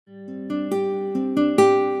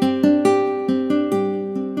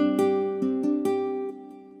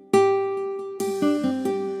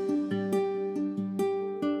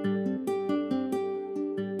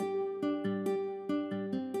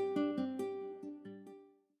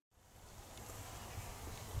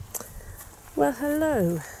Well,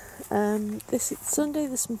 hello. This is Sunday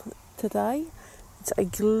today. It's a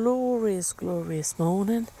glorious, glorious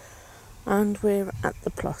morning, and we're at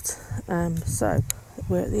the plot. So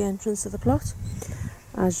we're at the entrance of the plot.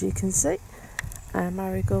 As you can see, our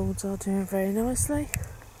marigolds are doing very nicely,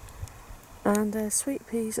 and our sweet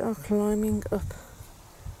peas are climbing up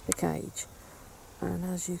the cage. And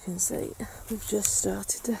as you can see, we've just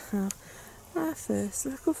started to have our first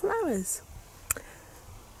little flowers.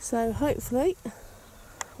 So hopefully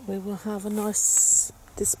we will have a nice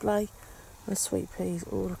display of sweet peas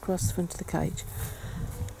all across the front of the cage.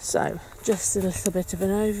 So just a little bit of an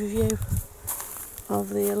overview of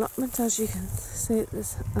the allotment. As you can see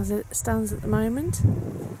as it stands at the moment,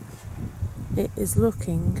 it is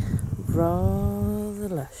looking rather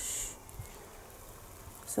lush.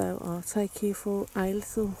 So I'll take you for a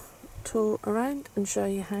little tour around and show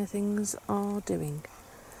you how things are doing.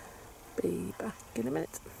 Be back in a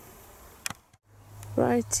minute.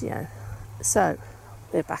 Rightio, so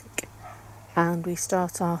we're back and we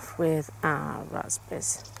start off with our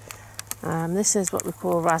raspberries. This is what we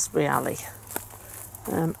call raspberry alley.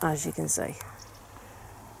 As you can see,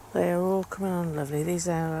 they are all coming on lovely. These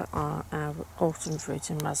are our autumn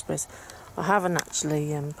fruiting raspberries. I haven't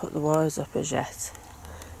actually put the wires up as yet.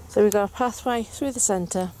 So we've got a pathway through the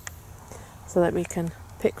centre so that we can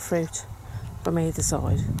pick fruit from either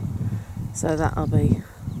side. So that'll be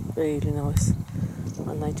really nice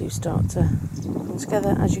when they do start to come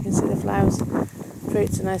together. As you can see, the flowers,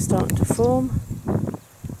 fruits are now starting to form.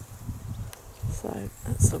 So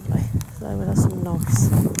that's lovely. So we'll have some nice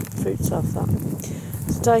fruits off that.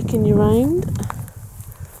 So taking you round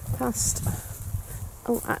past,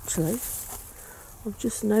 oh actually, I've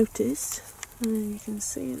just noticed, and you can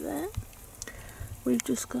see there, we've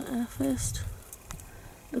just got our first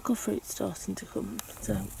little fruit starting to come.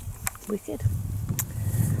 So wicked.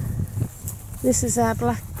 This is our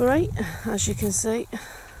blackberry. As you can see,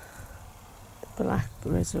 the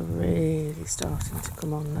blackberries are really starting to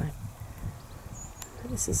come on now.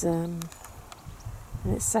 This is in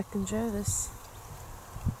its second year. It's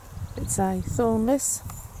a thornless,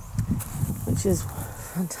 which is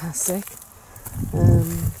fantastic.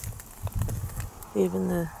 Even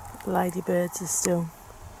the ladybirds are still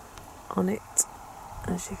on it,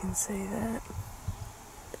 as you can see there,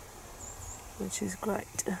 which is great.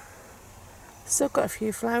 Still got a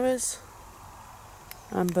few flowers,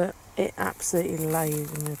 but it absolutely lays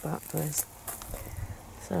in the blackberries.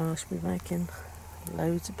 So I should be making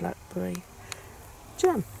loads of blackberry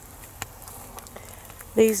jam.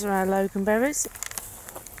 These are our loganberries.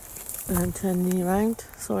 And I'm turning you around.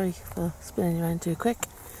 Sorry for spinning you around too quick.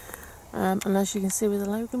 And as you can see with the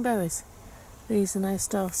loganberries, these are now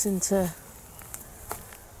starting to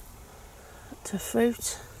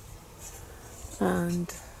fruit,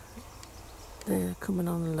 and they're coming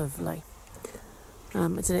on lovely. I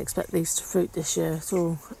didn't expect these to fruit this year at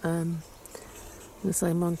all. I'm going to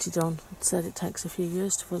say Monty Don said it takes a few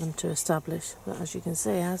years for them to establish, but as you can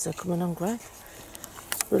see, as they're coming on great.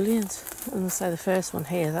 It's brilliant. And I say the first one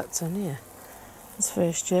here, that's only its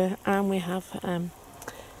first year. And we have a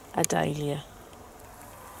dahlia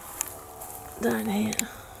down here.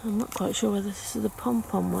 I'm not quite sure whether this is the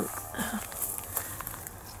pom-pom one.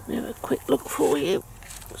 Let me have a quick look for you.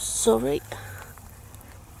 Sorry.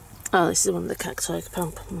 Oh, this is one of the cacti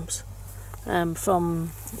pom-poms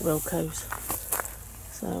from Wilco's.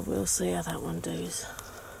 So we'll see how that one does.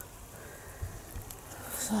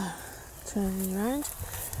 So, turning around.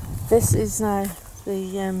 This is now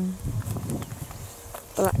the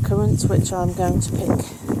black currants, which I'm going to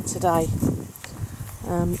pick today.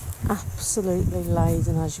 Absolutely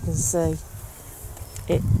laden, as you can see.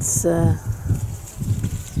 It's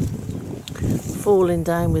falling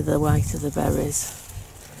down with the weight of the berries.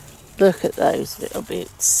 Look at those little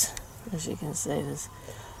bits. As you can see, there's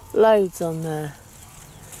loads on there.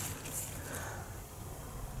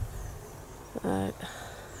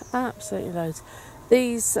 Absolutely loads.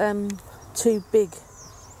 These two big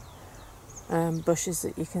bushes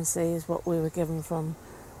that you can see is what we were given from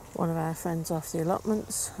one of our friends off the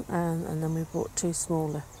allotments, and then we bought two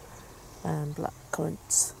smaller black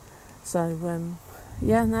currants. So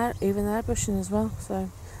yeah, now even they're bushing as well. So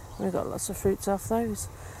we've got lots of fruits off those.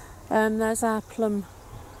 There's our plum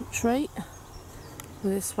tree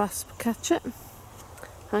with this wasp catcher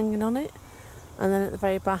hanging on it, and then at the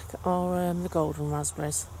very back are the golden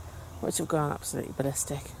raspberries, which have gone absolutely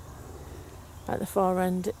ballistic. At the far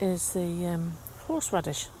end is the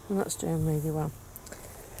horseradish, and that's doing really well.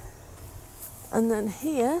 And then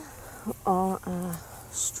here are our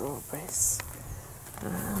strawberries.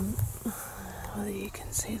 Whether you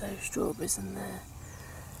can see those strawberries in there.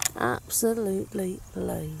 absolutely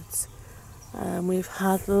loads. We've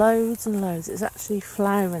had loads and loads. It's actually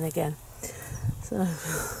flowering again, so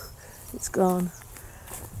it's gone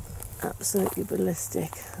absolutely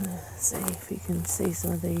ballistic. Let's see if you can see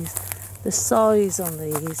some of these. The size on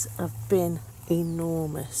these have been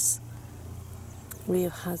enormous. We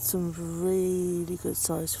have had some really good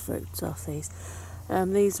sized fruits off these.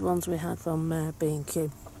 These ones we had from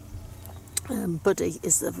B&Q. Buddy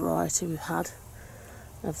is the variety we've had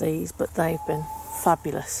of these, but they've been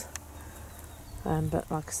fabulous.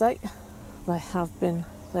 But like I say,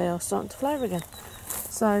 they are starting to flower again.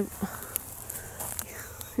 So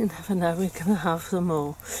you never know, we're going to have some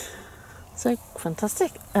more. So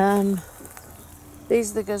fantastic.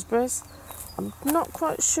 These are the gooseberries. I'm not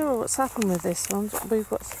quite sure what's happened with this one. We've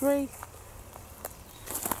got 4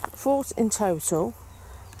 in total,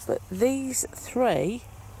 but these 3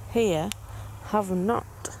 here have not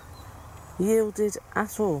yielded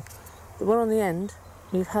at all. The one on the end,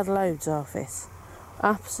 we've had loads of it,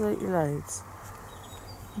 absolutely loads,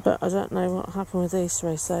 but I don't know what happened with these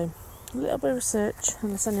 3, so a little bit of research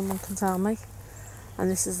unless anyone can tell me. And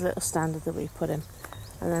this is a little standard that we put in.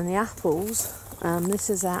 And then the apples, this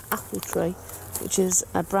is our apple tree, which is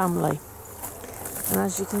a Bramley, and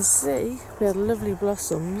as you can see we had lovely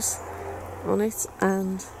blossoms on it,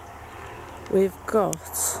 and we've got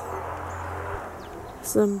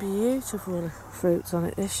some beautiful fruits on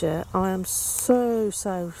it this year. I am so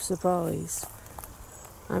surprised.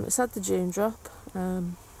 It's had the June drop,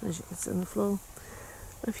 as you can see on the floor,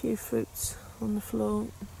 a few fruits on the floor,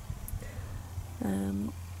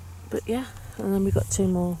 but yeah. And then we've got 2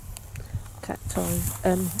 more cacti,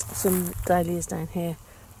 some dahlias down here,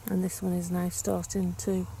 and this one is now starting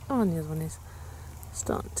to, and the other one is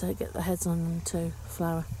starting to get the heads on them to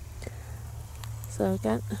flower. So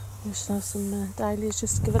again, we should have some dahlias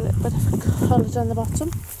just to give it a little bit of a colour down the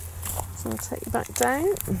bottom. So I'll take you back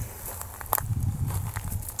down.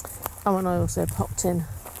 Oh, and I also popped in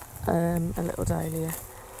a little dahlia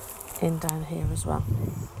in down here as well.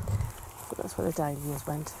 So that's where the dahlias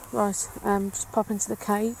went. Right, just pop into the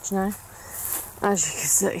cage now. As you can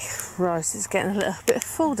see, right, it's getting a little bit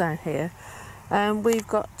full down here. We've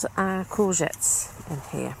got our courgettes in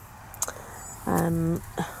here.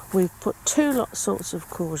 We've put 2 sorts of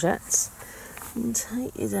courgettes. And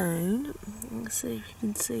take you down. Let's see if you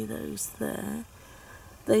can see those there.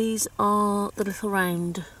 These are the little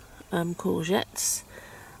round courgettes,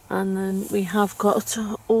 and then we have got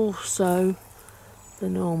also the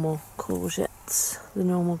normal courgettes, the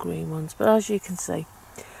normal green ones. But as you can see,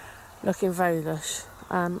 looking very lush.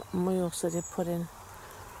 And we also did put in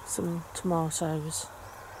some tomatoes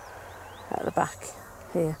at the back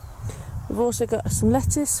here. We've also got some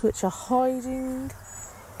lettuce, which are hiding,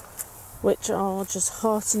 which are just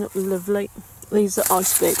hearting up lovely. These are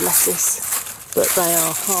iceberg lettuce, but they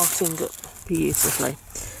are hearting up beautifully.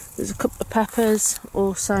 There's a couple of peppers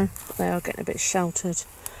also, they are getting a bit sheltered,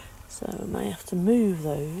 so I may have to move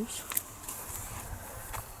those,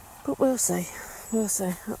 but we'll see.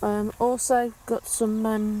 Also got some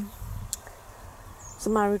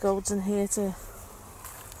marigolds in here to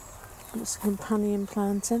put some companion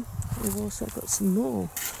planting. We've also got some more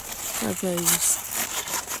of those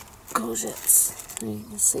courgettes. You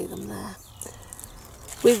can see them there.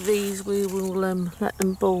 With these we will let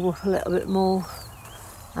them ball up a little bit more,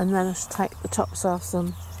 and then as I take the tops off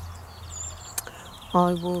them,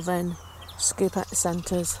 I will then scoop out the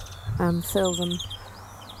centres and fill them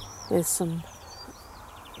with some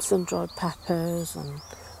sun-dried peppers and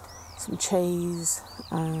some cheese,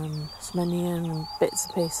 some onion and bits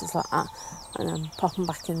and pieces like that, and then pop them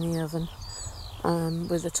back in the oven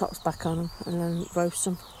with the tops back on them, and then roast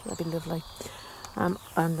them. That'd be lovely. And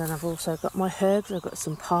then I've also got my herbs. I've got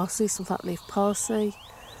some parsley, some fat leaf parsley,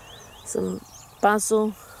 some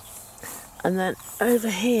basil, and then over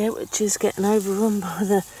here, which is getting overrun by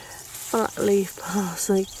the fat leaf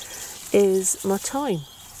parsley, is my thyme.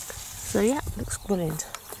 So yeah, looks brilliant.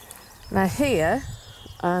 Now here,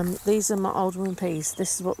 these are my alderman peas.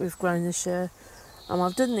 This is what we've grown this year, and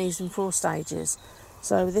I've done these in 4 stages.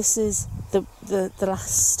 So this is the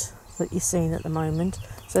last that you're seeing at the moment.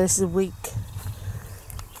 So this is a week,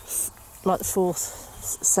 like the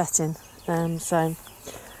 4th setting. So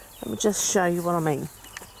let me just show you what I mean.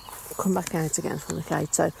 I'll come back out again from the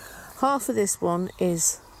cage. So half of this one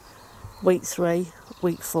is week 3,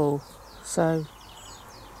 week 4. So,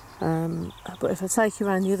 but if I take you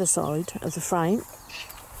around the other side of the frame,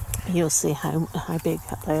 you'll see how big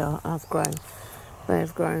they have grown. They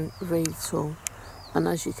have grown really tall, and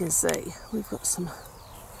as you can see, we've got some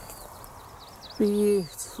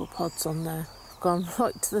beautiful pods on there. Gone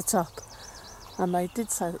right to the top. and they did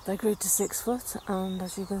say that they grew to 6 foot, and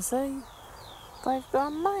as you can see, they've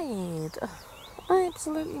gone mad.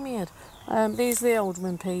 Absolutely mad. These are the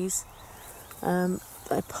Alderman peas.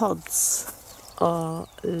 Their pods are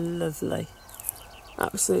lovely.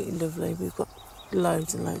 Absolutely lovely. We've got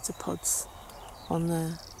loads and loads of pods on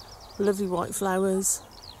there. Lovely white flowers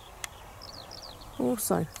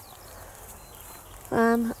also.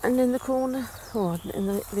 And in the corner,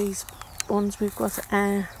 these ones, we've got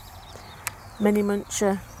mini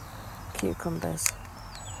muncher cucumbers,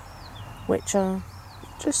 which are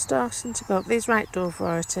just starting to go up. These are outdoor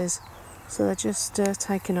varieties, so they're just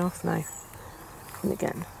taking off now. And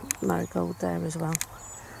again, marigold there as well.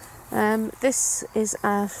 This is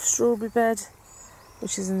our strawberry bed,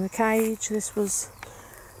 which is in the cage. This was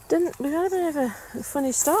we've had a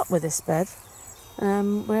funny start with this bed.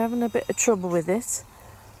 We're having a bit of trouble with it.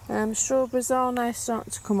 Strawberries are now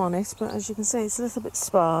starting to come on it, but as you can see, it's a little bit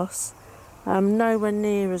sparse. Nowhere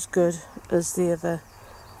near as good as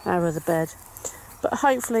our other bed, but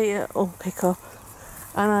hopefully it'll pick up.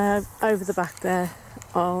 And over the back there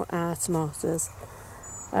are our tomatoes.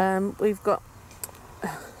 We've got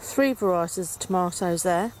 3 varieties of tomatoes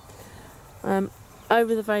there.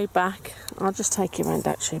 Over the very back, I'll just take you around,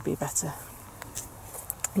 actually, it'll be better.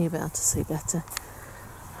 You'll be able to see better.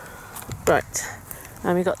 Right,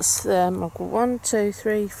 and we've got this, I've got 1, 2,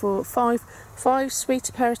 3, 4, 5 sweet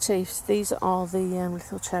aperitifs. These are the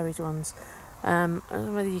little cherried ones. I don't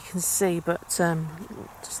know whether you can see, but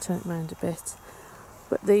just turn it around a bit.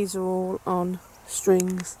 But these are all on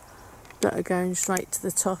strings that are going straight to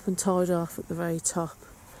the top and tied off at the very top.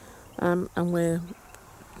 And we're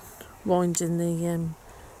winding the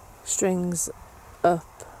strings up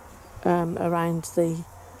around the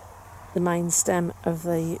main stem of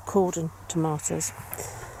the cordon tomatoes.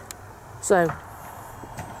 So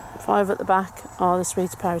 5 at the back are the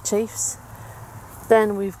sweet aperitifs.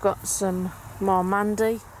 Then we've got some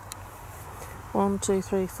Marmandi. 1, 2,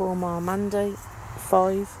 3, 4 Marmandi.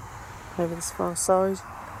 5 over this far side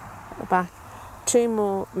at the back. 2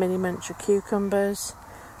 more mini muncher cucumbers,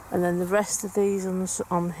 and then the rest of these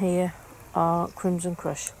on here are Crimson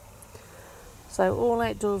Crush. So all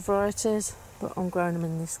outdoor varieties, but I'm growing them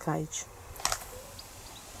in this cage.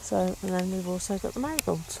 So, and then we've also got the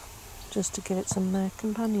marigolds, just to give it some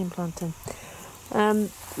companion planting.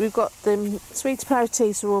 We've got the sweet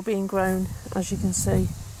aperitifs are all being grown, as you can see,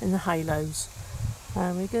 in the halos.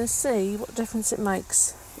 We're going to see what difference it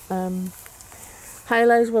makes.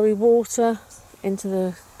 Halos where we water into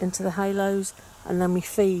the halos, and then we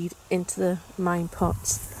feed into the main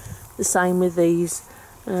pots. The same with these.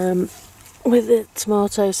 With the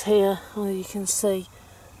tomatoes here, you can see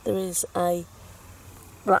there is a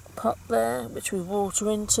black pot there which we water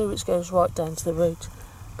into, which goes right down to the root,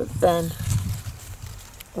 but then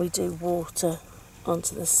we do water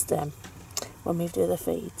onto the stem when we do the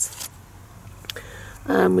feeds.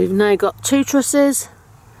 We've now got 2 trusses,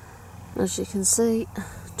 as you can see,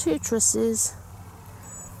 2 trusses.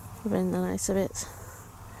 We're in the nice of it.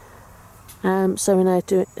 So we're now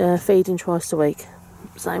doing feeding twice a week.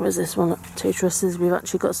 Same as this one, 2 trusses. We've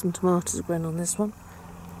actually got some tomatoes growing on this one.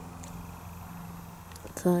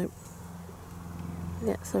 So,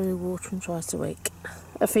 yeah, so we're watering twice a week.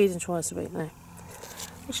 Feeding twice a week now,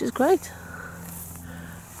 which is great.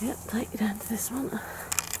 Yep, take you down to this one.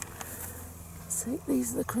 See,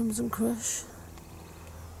 these are the Crimson Crush.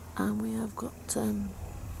 And we have got tomatoes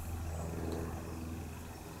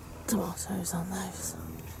on those,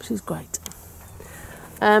 which is great.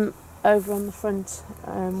 Over on the front,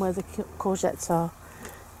 where the courgettes are,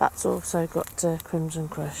 that's also got Crimson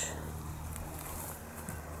Crush.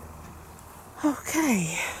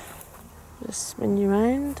 Okay, just spin you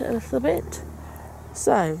around a little bit.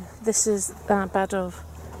 So this is our bed of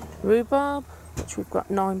rhubarb, which we've got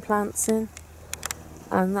 9 plants in,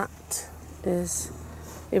 and that is,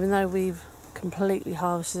 even though we've completely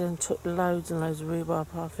harvested and took loads and loads of rhubarb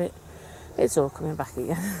off it, it's all coming back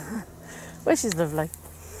again, which is lovely.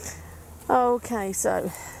 Okay,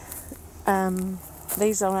 so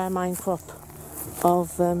these are our main crop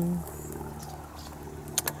of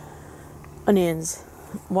onions,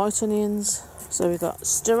 white onions. So we've got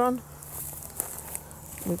Styron,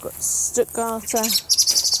 we've got Stuttgarter,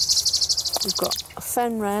 we've got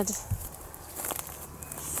Fen Red,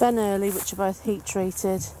 Fen Early, which are both heat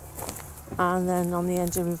treated, and then on the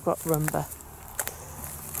end we've got Rumba.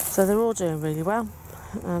 So they're all doing really well,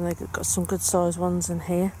 and they've got some good sized ones in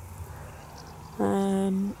here.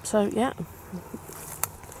 So yeah,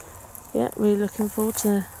 really looking forward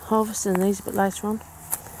to harvesting these a bit later on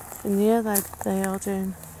in the year. They are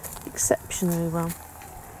doing exceptionally well.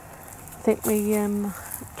 I think we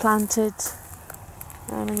planted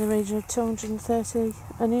in the region of 230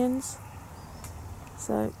 onions.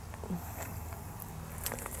 So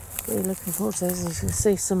really looking forward to this. As you can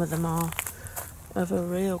see, some of them are of a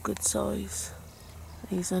real good size,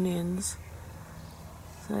 these onions.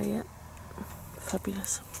 So yeah,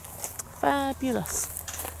 fabulous, fabulous.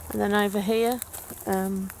 And then over here,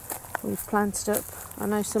 we've planted up, I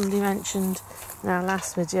know somebody mentioned in our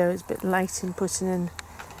last video it's a bit late in putting in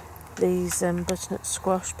these butternut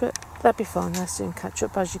squash, but they'll be fine, they'll soon catch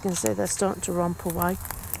up. As you can see, they're starting to romp away.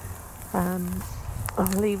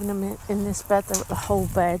 I'm leaving them in this bed. They've got the whole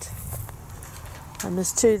bed, and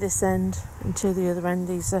there's two this end and two the other end.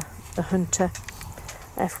 These are the Hunter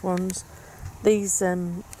F1s. These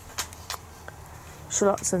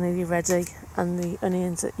shallots are nearly ready, and the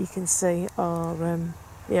onions that you can see are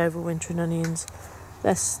the overwintering onions.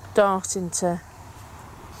 They're starting to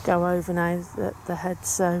go over now, the heads,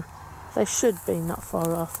 so they should be not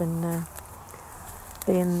far off and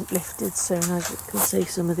being lifted soon. As you can see,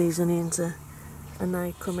 some of these onions are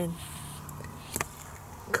now coming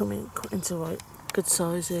into like good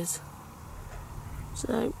sizes.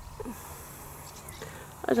 So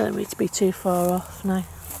I don't need to be too far off now.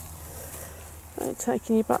 Right,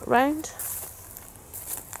 taking you back round.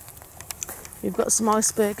 We've got some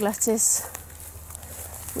iceberg lettuce,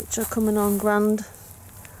 which are coming on grand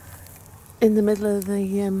in the middle of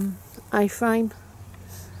the A-frame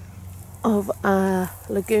of our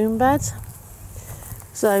lagoon bed.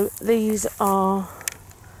 So these are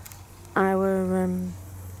our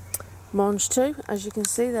mange too. As you can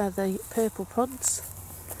see, they're the purple pods,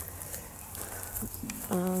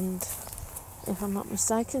 and if I'm not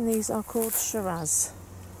mistaken, these are called Shiraz.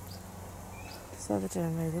 So they're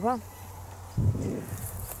doing really well.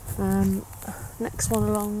 Next one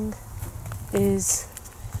along is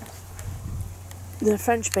the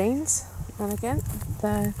French beans, and again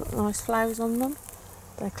they've got nice flowers on them.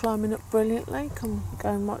 They're climbing up brilliantly,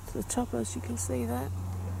 going right to the top, as you can see there.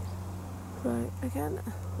 So again,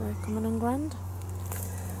 they're coming on grand.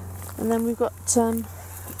 And then we've got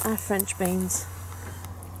our French beans,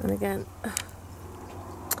 and again,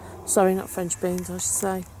 sorry, not French beans, I should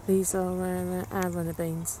say. These are our runner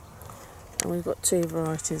beans, and we've got two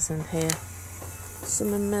varieties in here.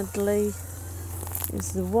 Summer Medley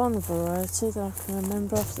is the one variety that I can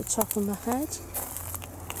remember off the top of my head.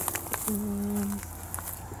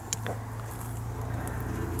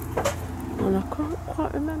 And I can't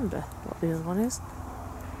quite remember what the other one is,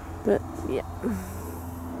 but yeah,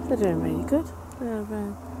 they're doing really good.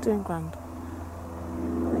 They're doing grand.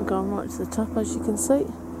 They're going right to the top, as you can see.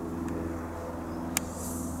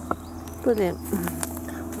 Brilliant.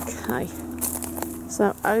 Okay,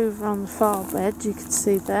 so over on the far bed, you can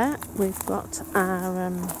see there we've got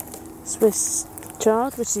our Swiss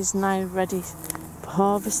chard, which is now ready for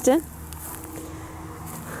harvesting.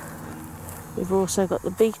 We've also got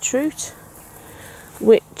the beetroot,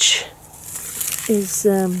 which is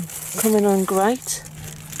coming on great.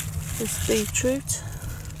 This beetroot,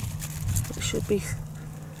 it should be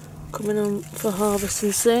coming on for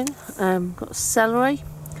harvesting soon. Got celery,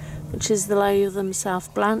 which is the layer of them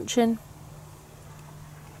self blanching,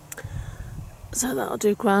 so that'll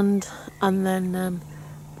do grand. And then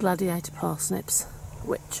gladiator parsnips,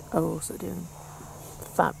 which are also doing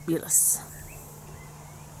fabulous.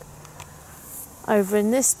 Over in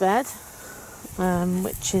this bed,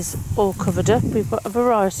 which is all covered up, we've got a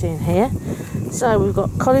variety in here. So we've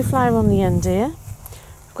got cauliflower on the end here,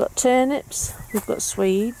 we've got turnips, we've got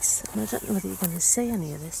Swedes, and I don't know whether you're going to see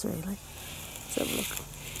any of this really. Let's have a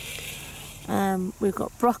look. We've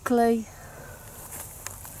got broccoli,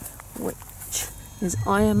 which is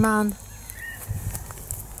Iron Man.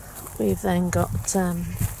 We've then got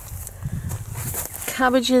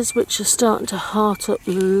cabbages, which are starting to heart up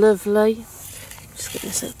lovely. Just give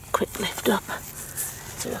this a quick lift up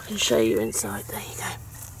so I can show you inside. There you go.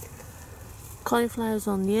 Cauliflowers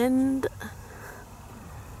on the end.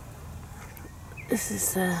 This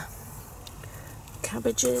is the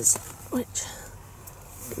cabbages, which,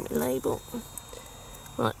 give me a label.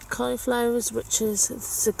 Right, cauliflowers, which is the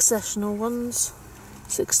successional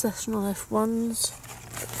F1s.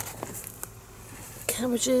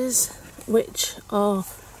 Cabbages, which are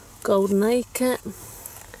golden acre.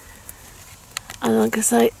 And like I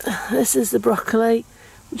say, this is the broccoli,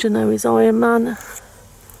 which I know is Iron Man.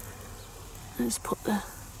 Let's put the...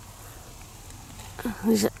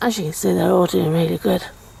 As you can see, they're all doing really good.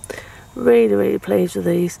 Really, really pleased with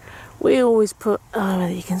these. We always put, oh,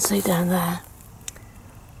 you can see down there,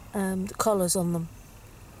 the collars on them.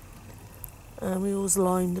 And we always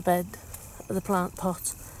line the bed, the plant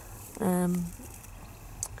pot,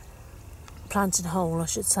 planting hole, I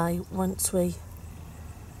should say, once we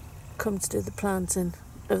come to do the planting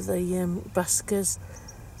of the brassicas,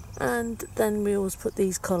 and then we always put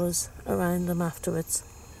these collars around them afterwards,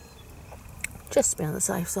 just to be on the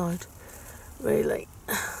safe side, really.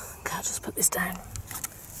 Okay, I'll just put this down.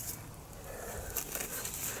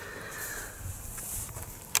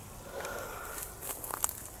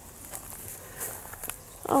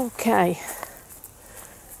 Okay,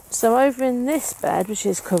 so over in this bed, which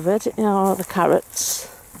is covered, are the carrots.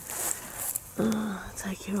 I'll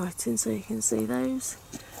take you right in so you can see those.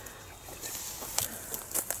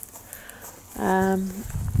 And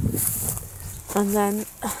then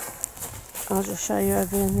I'll just show you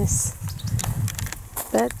over in this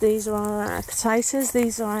bed. These are our potatoes,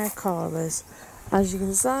 these are our caras. As you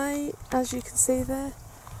can see there,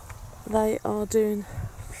 they are doing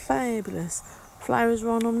fabulous. Flowers are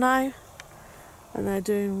on them now, and they're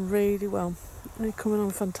doing really well. They're coming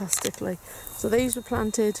on fantastically. So these were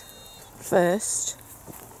planted first,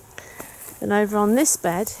 and over on this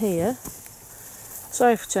bed here,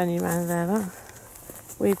 sorry for turning you around there,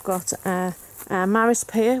 we've got our maris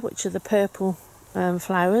here, which are the purple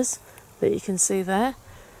flowers that you can see there.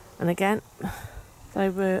 And again, they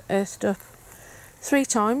were earthed up 3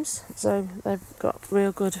 times, so they've got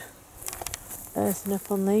real good earthing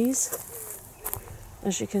up on these,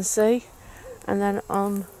 as you can see. And then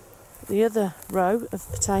on the other row of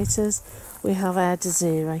potatoes we have our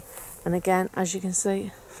desiree, and again, as you can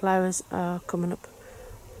see, flowers are coming up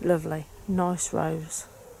lovely, nice rows.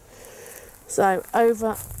 So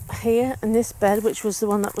over here in this bed, which was the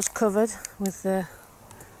one that was covered with the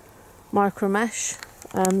micro mesh,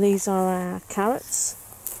 these are our carrots.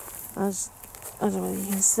 As I don't know, you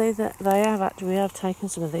can see that we have taken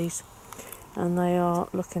some of these, and they are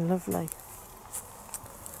looking lovely.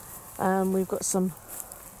 We've got some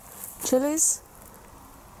chilies,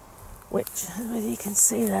 which, as you can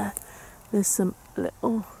see there's some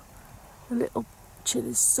little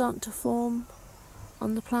chilies starting to form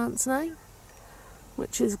on the plants now,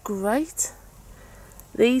 which is great.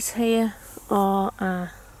 These here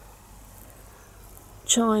are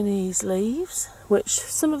Chinese leaves, which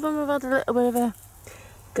some of them have had a little bit of a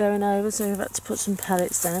going over, so we've had to put some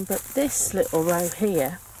pellets down, but this little row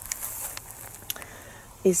here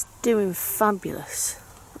is doing fabulous.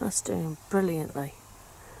 That's doing brilliantly.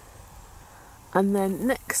 And then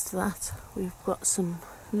next to that we've got some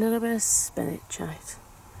little bit of spinach out,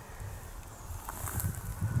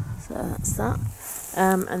 so that's that.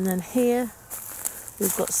 And then here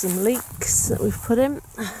we've got some leeks that we've put in.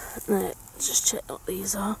 Now, just check what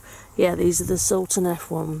these are. Yeah, these are the Sultan F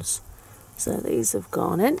ones, so these have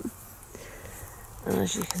gone in, and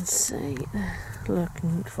as you can see,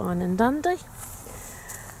 looking fine and dandy.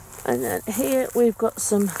 And then here we've got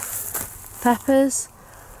some peppers,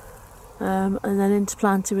 and then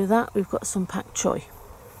interplanted with that we've got some pak choi.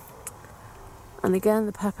 And again,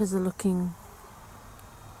 the peppers are looking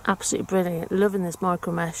absolutely brilliant. Loving this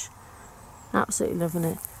micro mesh, absolutely loving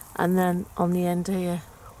it. And then on the end here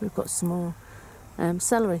we've got some more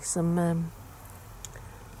celery, some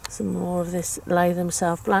more of this lay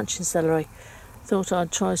themselves blanching celery. Thought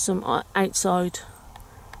I'd try some outside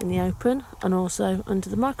in the open and also under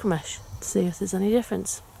the micro mesh to see if there's any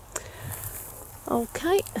difference.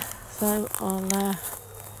 Okay, so I'll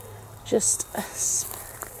just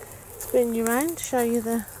spin you around, show you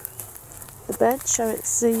the bed, so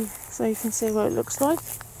you can see what it looks like.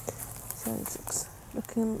 So it looks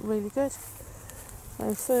looking really good.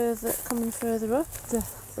 So coming further up the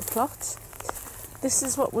plot, this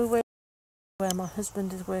is what we were, where my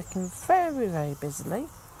husband is working very, very busily.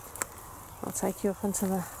 I'll take you up onto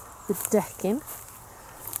the decking,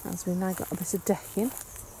 as we've now got a bit of decking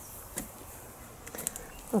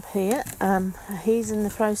up here. He's in the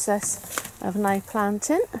process of now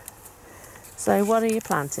planting. So what are you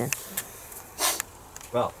planting?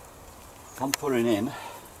 Well, I'm putting in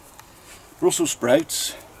Brussels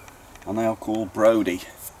sprouts, and they are called Brody.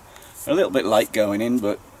 They're a little bit late going in,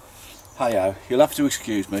 but hey-ho, you'll have to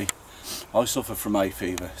excuse me. I suffer from hay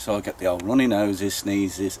fever, so I get the old runny noses,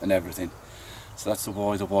 sneezes and everything. So that's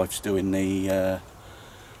why the wife's doing the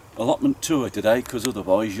allotment tour today, because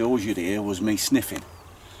otherwise yours you'd hear was me sniffing,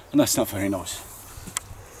 and that's not very nice.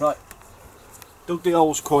 Right, dug the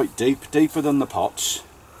holes quite deep, deeper than the pots,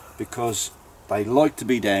 because they like to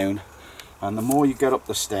be down, and the more you get up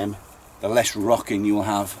the stem, the less rocking you'll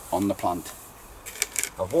have on the plant.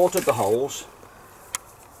 I've watered the holes,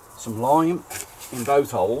 some lime in both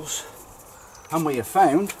holes, and we have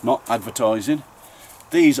found, not advertising,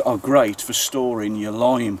 these are great for storing your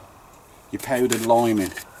lime, your powdered lime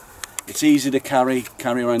in. It's easy to carry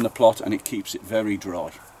around the plot, and it keeps it very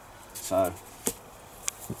dry. So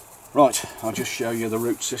Right, I'll just show you the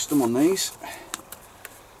root system on these.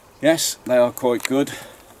 Yes, they are quite good.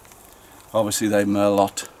 Obviously they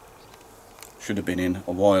merlot should have been in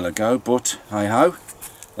a while ago, but hey ho,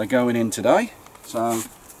 they're going in today. So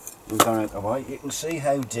we've gone out the way. You can see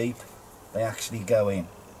how deep they actually go in.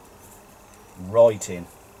 Right in.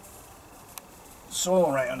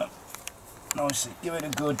 Saw around them nicely. Give it a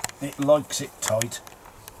good, it likes it tight.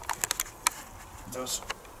 It does.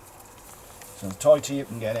 So the tighter you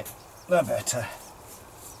can get it, the better.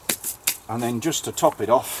 And then just to top it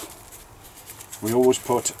off, we always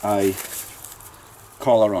put a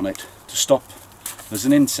collar on it to stop. There's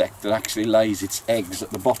an insect that actually lays its eggs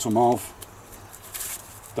at the bottom of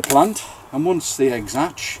the plant, and once the eggs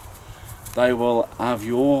hatch, they will have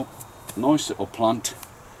your nice little plant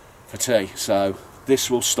for tea. So this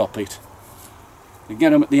will stop it. You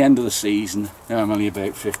get them at the end of the season, they're only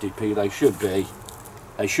about 50p. They should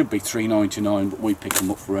be £3.99, but we pick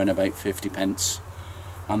them up for around about 50p,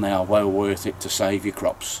 and they are well worth it to save your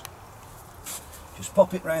crops. Just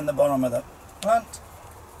pop it round the bottom of the plant.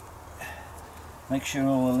 Make sure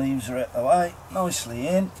all the leaves are out the way, nicely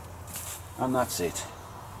in, and that's it.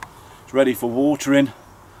 It's ready for watering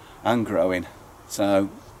and growing. So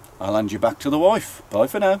I'll hand you back to the wife. Bye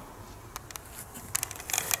for now.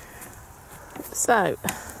 So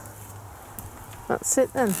that's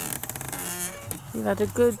it then. You've had a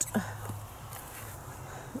good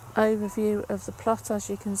overview of the plot as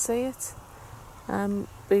you can see it.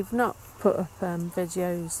 We've not put up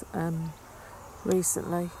videos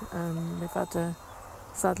recently. We've had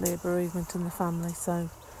sadly a bereavement in the family, so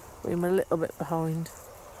we were a little bit behind.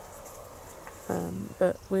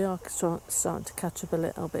 But we are starting to catch up a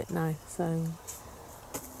little bit now, so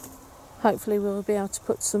hopefully we'll be able to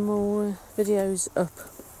put some more videos up.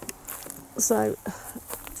 So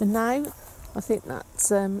for now, I think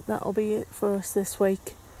that'll be it for us this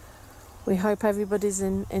week. We hope everybody's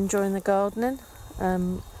enjoying the gardening.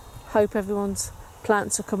 Hope everyone's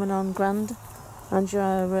plants are coming on grand, and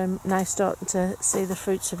you're now starting to see the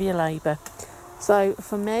fruits of your labour. So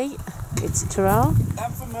for me, it's ta-ra.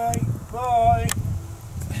 And for me, bye.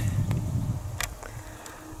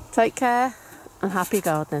 Take care and happy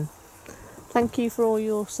gardening. Thank you for all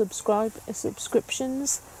your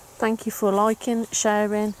subscriptions. Thank you for liking,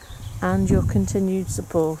 sharing, and your continued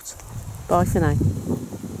support. Bye for now.